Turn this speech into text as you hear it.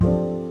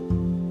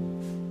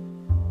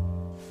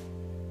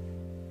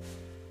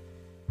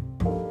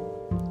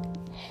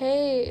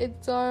Hey,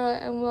 it's Zara,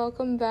 and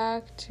welcome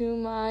back to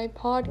my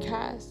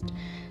podcast.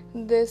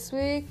 This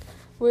week,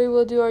 we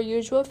will do our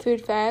usual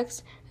food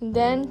facts, and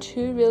then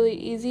 2 really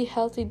easy,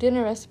 healthy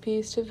dinner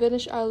recipes to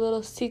finish our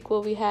little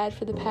sequel we had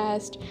for the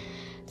past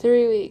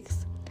 3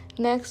 weeks.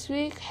 Next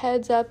week,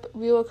 heads up,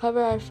 we will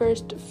cover our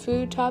first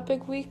food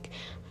topic week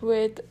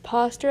with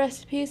pasta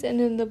recipes, and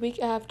then the week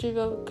after,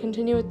 we'll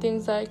continue with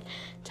things like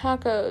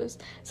tacos.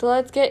 So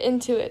let's get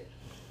into it.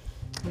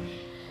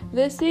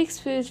 This week's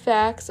food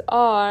facts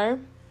are,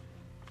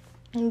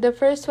 the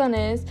first one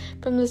is,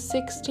 from the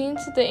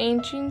 16th to the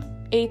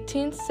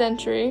 18th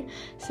century,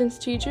 since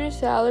teachers'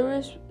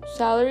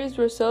 salaries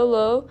were so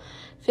low,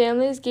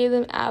 families gave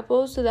them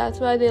apples, so that's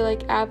why they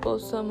like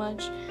apples so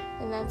much.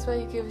 And that's why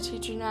you give a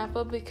teacher an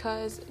apple,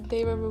 because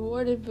they were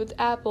rewarded with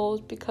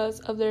apples because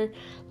of their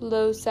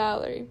low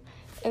salary.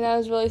 And that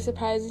was really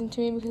surprising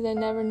to me because I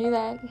never knew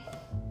that.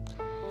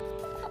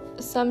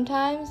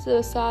 Sometimes the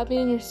wasabi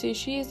in your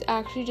sushi is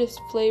actually just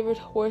flavored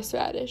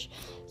horseradish.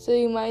 So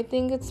you might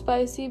think it's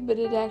spicy, but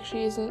it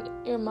actually isn't.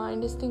 Your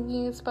mind is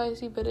thinking it's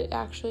spicy, but it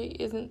actually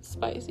isn't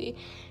spicy.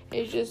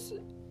 It's just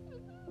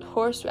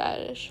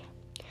horseradish.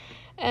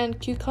 And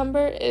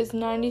cucumber is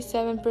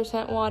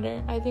 97%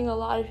 water. I think a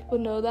lot of people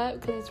know that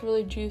because it's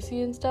really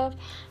juicy and stuff.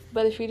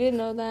 But if you didn't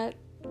know that,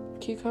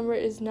 cucumber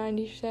is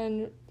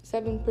 97%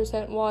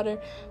 water,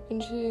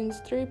 which means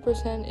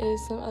 3%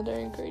 is some other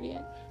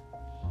ingredient.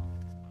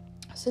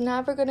 So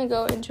now we're going to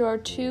go into our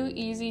 2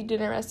 easy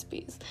dinner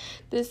recipes.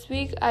 This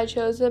week I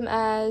chose them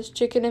as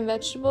chicken and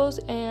vegetables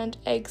and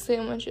egg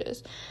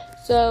sandwiches.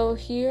 So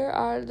here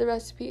are the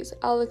recipes.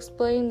 I'll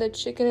explain the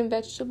chicken and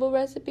vegetable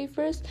recipe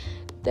first,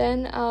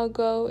 then I'll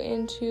go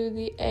into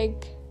the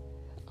egg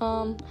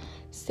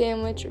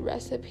sandwich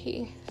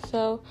recipe.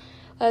 So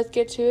let's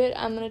get to it.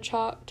 I'm going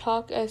to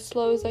talk as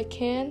slow as I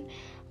can,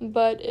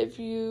 but if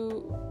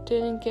you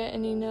didn't get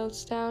any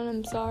notes down,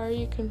 I'm sorry.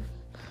 You can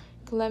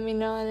let me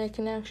know and I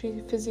can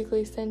actually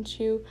physically send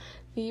you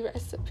the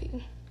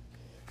recipe.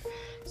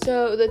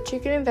 So the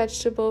chicken and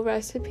vegetable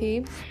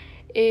recipe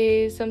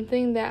is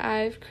something that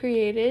I've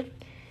created.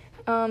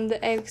 The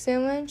egg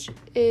sandwich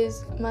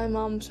is my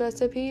mom's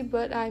recipe,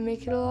 but I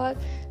make it a lot,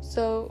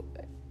 so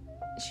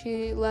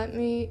she let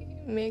me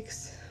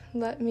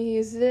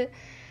use it.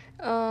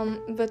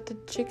 But the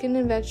chicken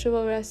and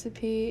vegetable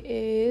recipe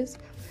is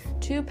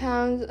 2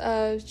 pounds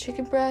of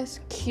chicken breast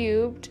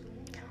cubed,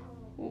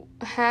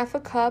 half a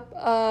cup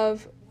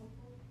of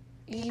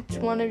each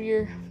one of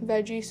your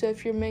veggies. So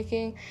if you're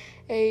making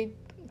a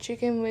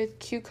chicken with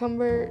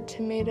cucumber,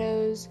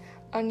 tomatoes,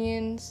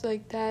 onions,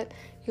 like that,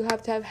 you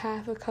have to have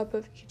half a cup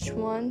of each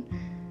one.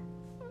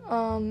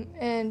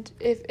 And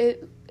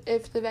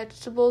if the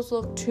vegetables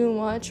look too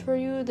much for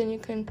you, then you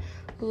can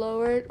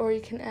lower it or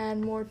you can add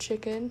more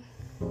chicken.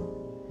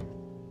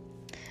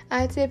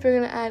 I'd say if you're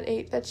gonna add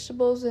 8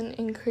 vegetables, and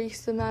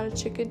increase the amount of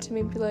chicken to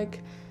maybe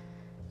like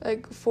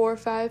 4 or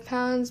 5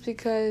 pounds,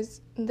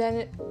 because then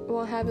it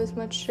won't have as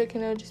much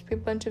chicken. It'll just be a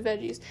bunch of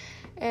veggies.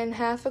 And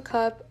half a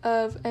cup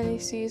of any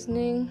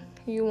seasoning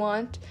you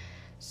want.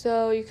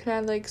 So you can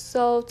have like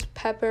salt,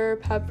 pepper,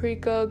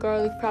 paprika,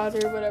 garlic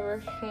powder,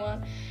 whatever you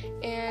want.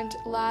 And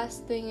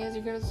last thing is,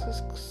 you're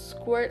gonna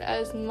squirt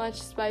as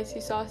much spicy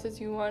sauce as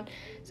you want.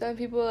 Some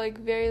people like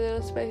very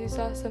little spicy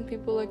sauce, some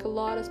people like a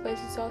lot of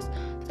spicy sauce,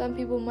 some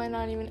people might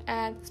not even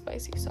add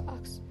spicy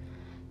sauce.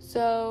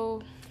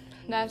 So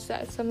that's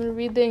that. So I'm going to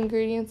read the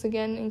ingredients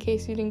again in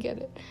case you didn't get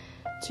it.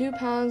 2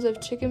 pounds of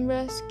chicken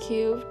breast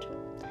cubed,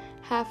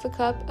 half a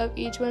cup of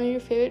each one of your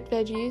favorite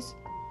veggies,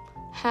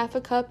 half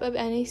a cup of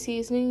any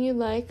seasoning you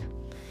like,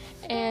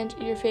 and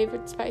your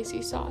favorite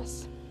spicy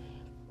sauce.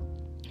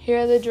 Here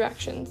are the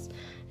directions.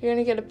 You're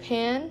going to get a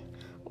pan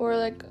or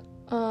like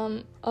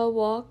a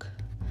wok,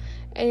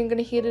 and you're going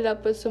to heat it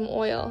up with some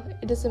oil.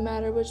 It doesn't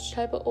matter which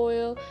type of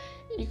oil.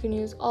 You can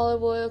use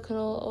olive oil,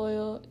 canola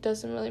oil, it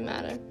doesn't really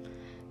matter.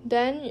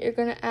 Then you're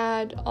going to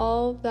add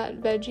all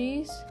that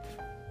veggies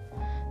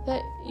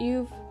that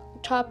you've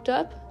chopped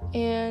up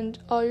and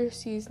all your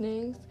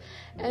seasonings,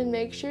 and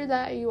make sure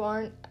that you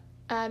aren't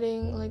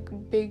adding like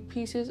big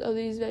pieces of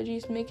these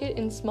veggies. Make it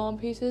in small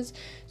pieces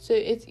so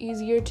it's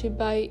easier to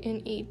bite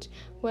and eat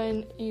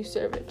when you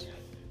serve it.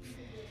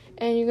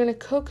 And you're going to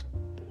cook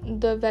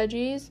the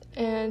veggies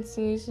and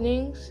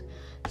seasonings,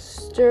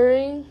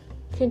 stirring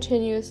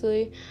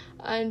continuously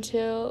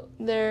until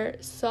they're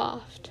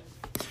soft.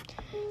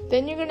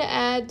 Then you're going to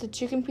add the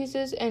chicken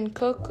pieces and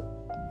cook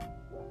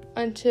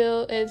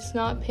until it's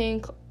not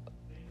pink.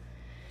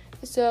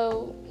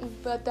 So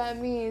what that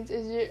means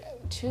is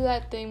to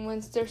that thing,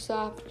 once they're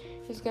soft,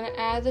 is going to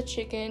add the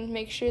chicken.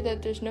 Make sure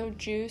that there's no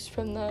juice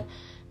from the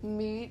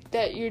meat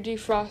that you're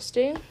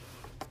defrosting.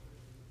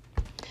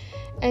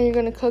 And you're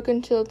going to cook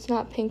until it's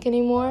not pink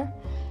anymore.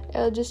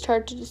 It'll just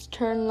start to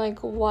turn like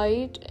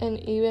white and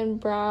even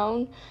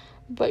brown.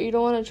 But you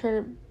don't want to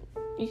turn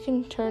it, you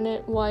can turn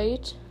it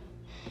white.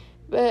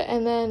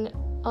 And then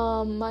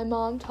my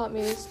mom taught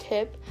me this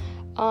tip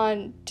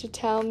to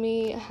tell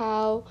me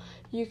how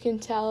you can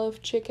tell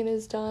if chicken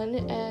is done,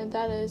 and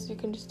that is, you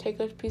can just take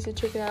a piece of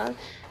chicken out,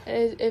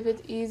 and if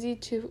it's easy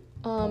to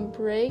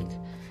break,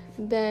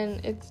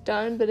 then it's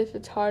done. But if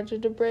it's harder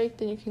to break,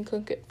 then you can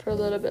cook it for a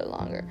little bit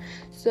longer.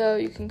 So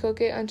you can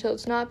cook it until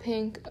it's not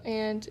pink,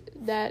 and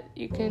that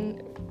you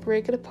can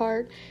break it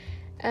apart.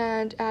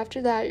 And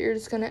after that, you're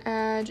just going to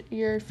add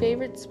your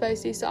favorite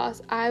spicy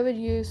sauce. I would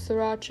use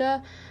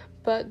sriracha,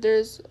 but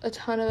there's a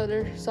ton of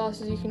other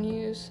sauces you can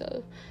use,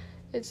 so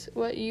it's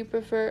what you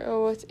prefer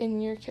or what's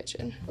in your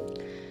kitchen.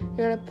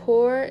 You're going to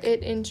pour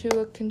it into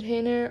a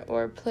container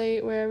or a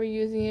plate, wherever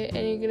you're using it,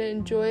 and you're going to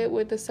enjoy it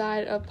with a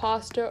side of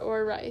pasta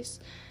or rice.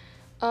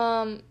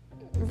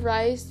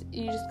 Rice,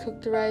 you just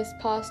cook the rice.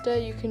 Pasta,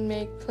 you can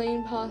make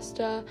plain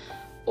pasta,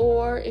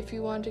 or if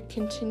you want to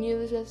continue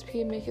this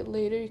recipe and make it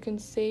later, you can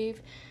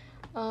save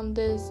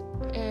this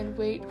and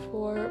wait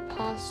for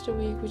pasta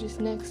week, which is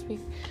next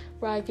week,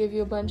 where I give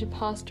you a bunch of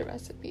pasta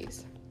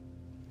recipes.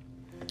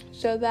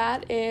 So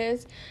that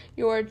is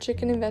your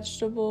chicken and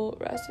vegetable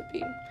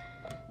recipe.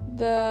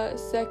 The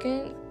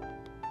second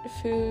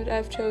food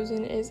I've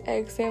chosen is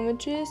egg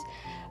sandwiches.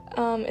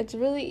 It's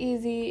really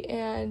easy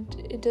and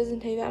it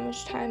doesn't take that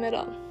much time at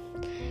all.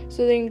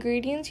 So the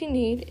ingredients you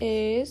need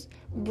is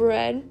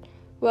bread.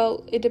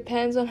 Well, it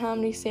depends on how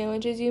many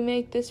sandwiches you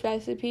make. This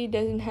recipe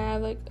doesn't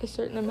have like a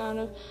certain amount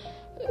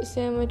of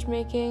sandwich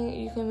making.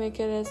 You can make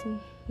it as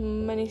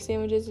many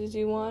sandwiches as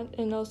you want,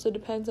 and also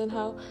depends on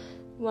how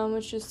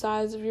much the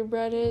size of your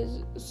bread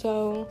is.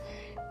 So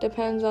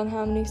depends on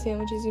how many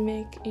sandwiches you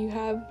make. You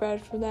have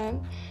bread for that.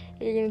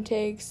 You're going to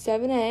take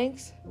 7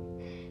 eggs,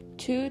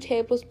 2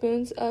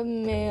 tablespoons of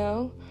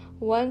mayo,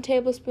 1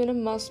 tablespoon of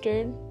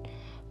mustard,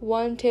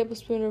 1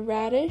 tablespoon of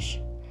radish,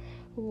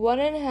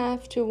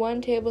 1.5 to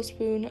 1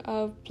 tablespoon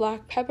of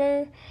black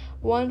pepper,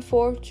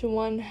 1/4 to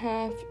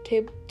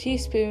 1/2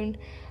 teaspoon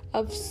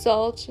of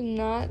salt,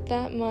 not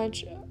that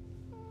much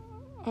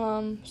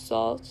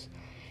salt,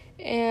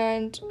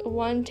 and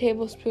 1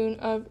 tablespoon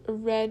of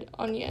red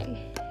onion.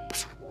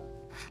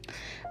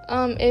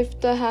 If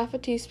the half a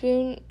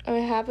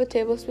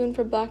tablespoon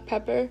for black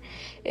pepper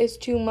is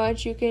too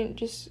much, you can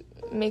just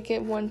make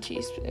it 1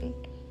 teaspoon.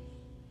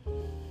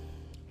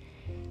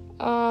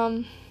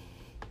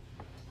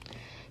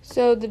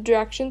 So the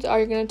directions are,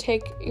 you're going to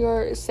take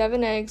your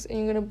 7 eggs and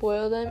you're going to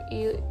boil them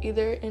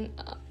either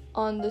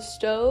on the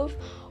stove,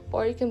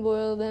 or you can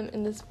boil them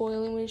in this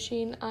boiling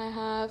machine I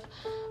have,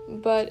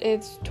 but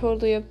it's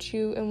totally up to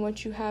you and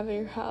what you have at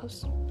your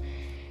house.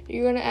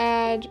 You're going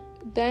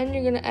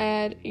to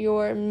add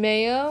your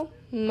mayo,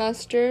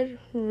 mustard,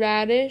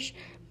 radish,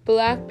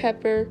 black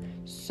pepper,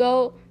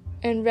 salt,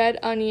 and red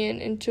onion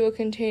into a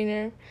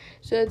container.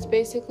 So it's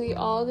basically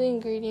all the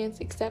ingredients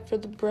except for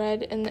the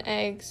bread and the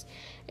eggs,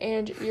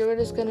 and you're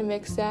just going to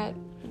mix that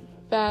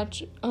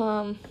batch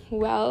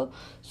well,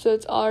 so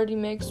it's already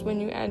mixed when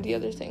you add the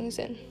other things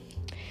in.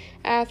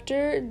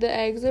 After the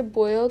eggs are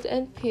boiled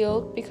and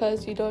peeled,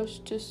 because you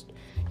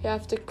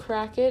have to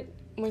crack it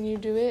when you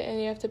do it, and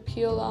you have to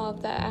peel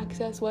off that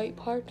excess white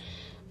part,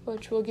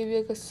 which will give you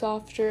like a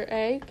softer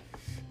egg,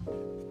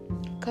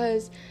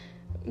 because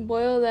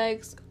boiled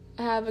eggs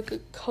have like a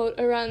coat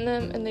around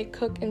them and they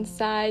cook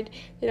inside,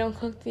 they don't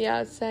cook the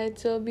outside,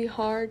 so it'll be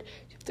hard.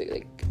 You have to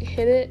like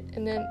hit it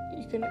and then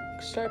you can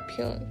start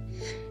peeling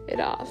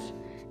it off.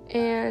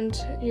 And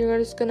you're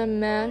just gonna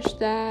mash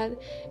that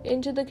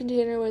into the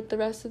container with the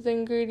rest of the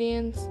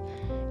ingredients,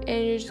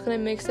 and you're just gonna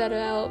mix that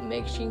out,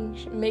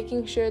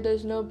 making sure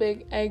there's no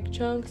big egg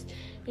chunks,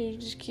 and you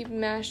just keep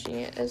mashing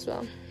it as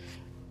well.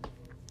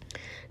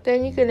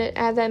 Then you can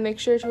add that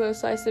mixture to a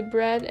slice of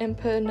bread and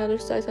put another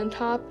slice on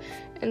top,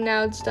 and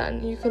now it's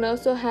done. You can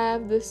also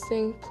have this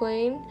thing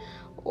plain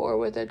or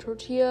with a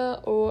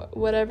tortilla or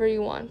whatever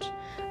you want.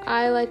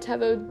 I like to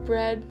have it with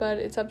bread, but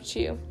it's up to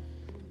you.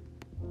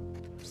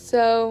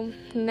 So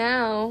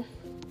now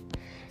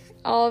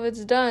all of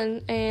it's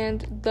done,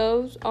 and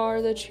those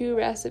are the 2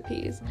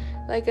 recipes.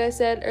 Like I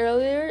said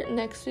earlier,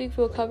 next week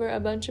we'll cover a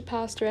bunch of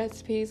pasta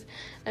recipes.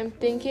 I'm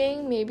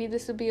thinking maybe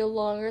this will be a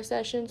longer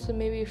session, so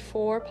maybe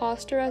 4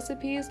 pasta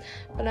recipes,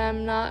 but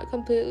I'm not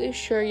completely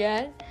sure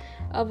yet.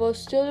 We'll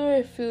still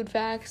do food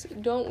facts.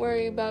 Don't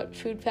worry about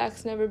food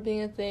facts never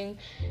being a thing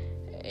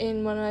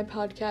in one of my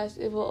podcasts.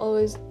 It will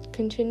always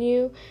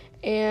continue.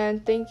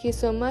 And thank you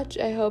so much.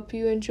 I hope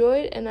you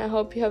enjoyed, and I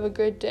hope you have a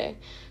good day.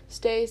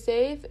 Stay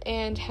safe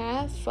and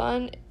have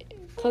fun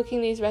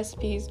cooking these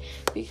recipes,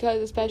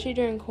 because especially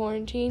during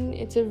quarantine,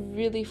 it's a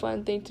really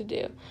fun thing to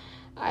do.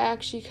 I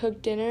actually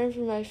cooked dinner for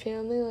my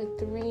family like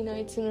 3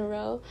 nights in a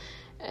row,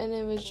 and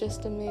it was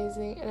just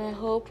amazing. And I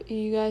hope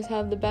you guys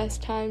have the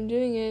best time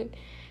doing it.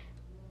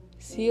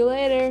 See you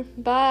later.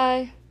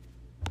 Bye.